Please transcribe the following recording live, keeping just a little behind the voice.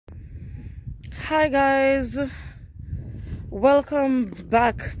Hi guys, welcome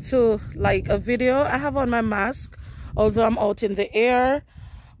back to a video. I have on my mask although I'm out in the air,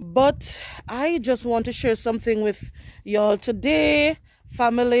 but I just want to share something with y'all today,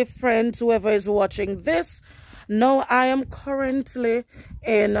 family, friends, whoever is watching this. Now I am currently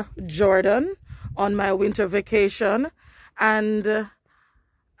in Jordan on my winter vacation, and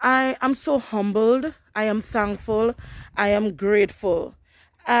I am so humbled, I am thankful, I am grateful,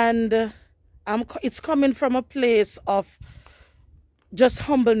 and it's coming from a place of just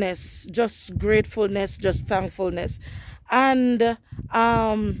humbleness, just gratefulness, just thankfulness. And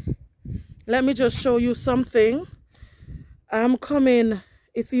let me just show you something. I'm coming,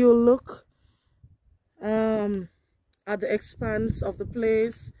 if you look at the expanse of the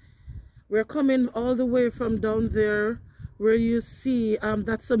place, we're coming all the way from down there where you see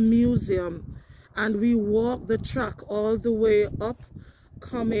that's a museum, and we walk the track all the way up,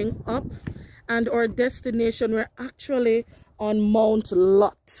 coming up, and our destination, we're actually on Mount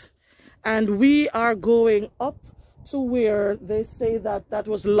Lot, and we are going up to where they say that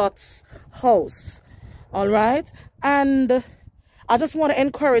was Lot's house. All right, and I just want to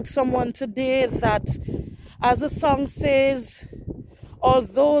encourage someone today that, as the song says,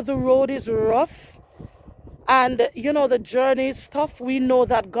 although the road is rough and the journey is tough, we know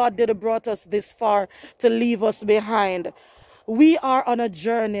that God did brought us this far to leave us behind. We are on a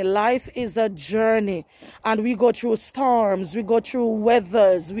journey. Life is a journey, and we go through storms, we go through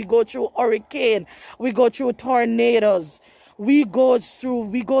weathers, we go through hurricane, we go through tornadoes, we go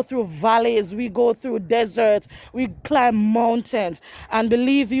through valleys, we go through deserts, we climb mountains. And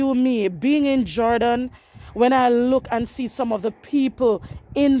believe you me, being in Jordan, when I look and see some of the people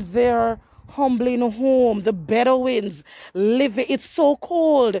in their humbling home, the Bedouins living, it's so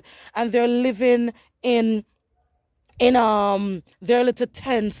cold, and they're living in their little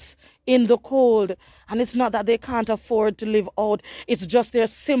tents in the cold. And it's not that they can't afford to live out, it's just their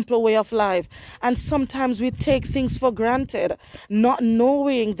simple way of life. And sometimes we take things for granted, not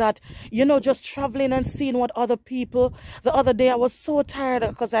knowing that, just traveling and seeing what other people. The other day I was so tired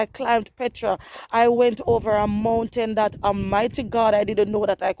because I climbed Petra. I went over a mountain that, almighty God, I didn't know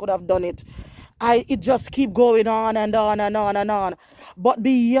that I could have done it. It just keep going on and on and on and on. But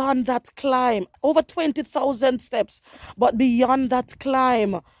beyond that climb, over 20,000 steps, but beyond that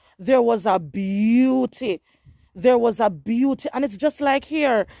climb, there was a beauty. There was a beauty. And it's just like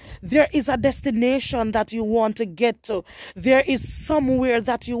here. There is a destination that you want to get to. There is somewhere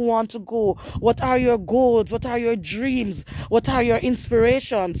that you want to go. What are your goals? What are your dreams? What are your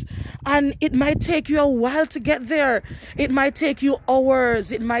inspirations? And it might take you a while to get there. It might take you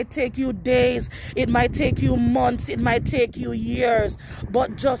hours. It might take you days. It might take you months. It might take you years.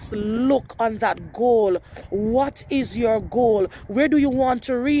 But just look on that goal. What is your goal? Where do you want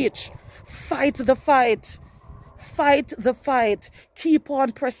to reach? Fight the fight. Fight the fight. Keep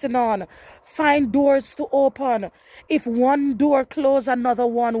on pressing on. Find doors to open. If one door closes, another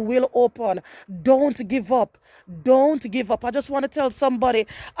one will open. Don't give up. Don't give up. I just want to tell somebody,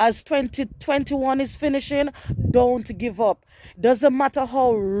 as 2021 is finishing, don't give up. Doesn't matter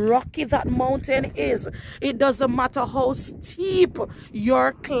how rocky that mountain is. It doesn't matter how steep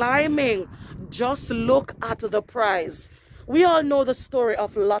you're climbing. Just look at the prize. We all know the story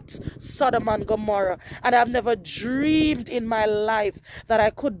of Lot, Sodom and Gomorrah, and I've never dreamed in my life that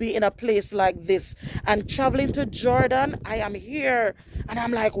I could be in a place like this. And traveling to Jordan, I am here, and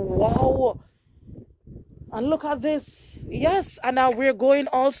I'm like, wow. And look at this. Yes, and now we're going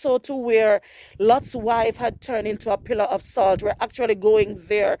also to where Lot's wife had turned into a pillar of salt. We're actually going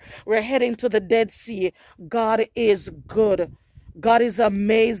there. We're heading to the Dead Sea. God is good. God is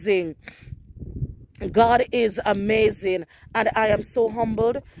amazing. God is amazing, and I am so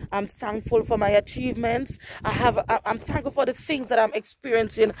humbled. I'm thankful for my achievements. I'm thankful for the things that I'm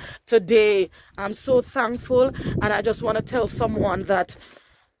experiencing today. I'm so thankful, and I just want to tell someone that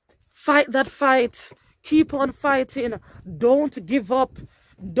fight that fight. Keep on fighting. Don't give up.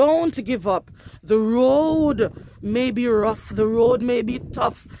 Don't give up. The road may be rough. The road may be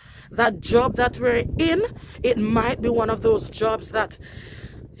tough. That job that we're in, it might be one of those jobs that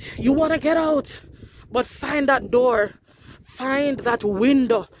you want to get out. But find that door, find that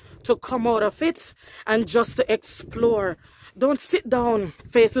window to come out of it and just to explore. Don't sit down.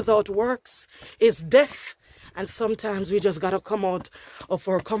 Faith without works is death. And sometimes we just got to come out of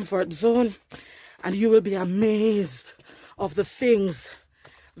our comfort zone, and you will be amazed of the things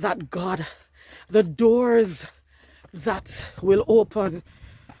that God, the doors that will open.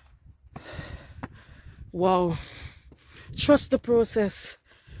 Wow. Trust the process.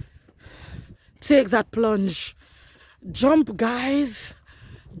 Take that plunge. Jump, guys.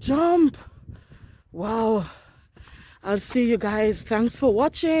 Jump. Wow. I'll see you guys. Thanks for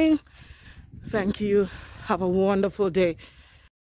watching. Thank you. Have a wonderful day.